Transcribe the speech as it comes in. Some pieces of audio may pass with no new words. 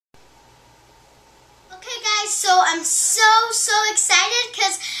so I'm so excited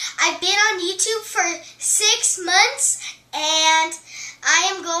because I've been on YouTube for 6 months and I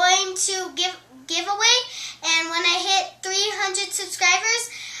am going to give away, and when I hit 300 subscribers,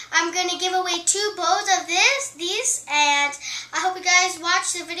 I'm going to give away 2 bows of these, and I hope you guys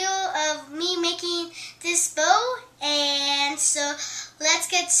watch the video of me making this bow. And so let's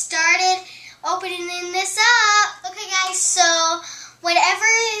get started opening this up. Okay guys, so whatever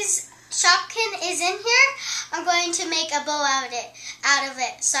Shopkins is in here, I'm going to make a bow out of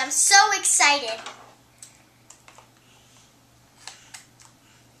it. So I'm so excited.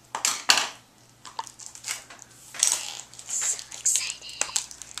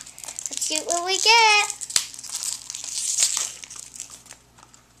 Let's see what we get.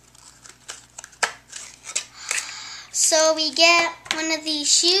 So we get one of these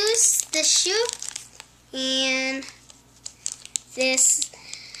shoes, this shoe, and this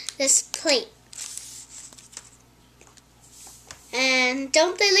plate. And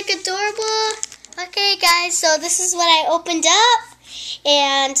don't they look adorable? Okay guys, so this is what I opened up,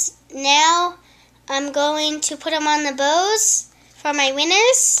 and now I'm going to put them on the bows for my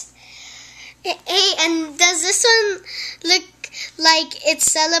winners. Hey, and does this one look like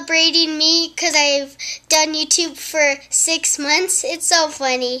it's celebrating me because I've done YouTube for 6 months? It's so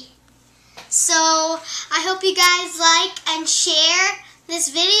funny. So I hope you guys like and share this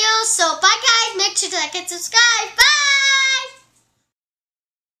video. So bye guys, make sure to like and subscribe. Bye!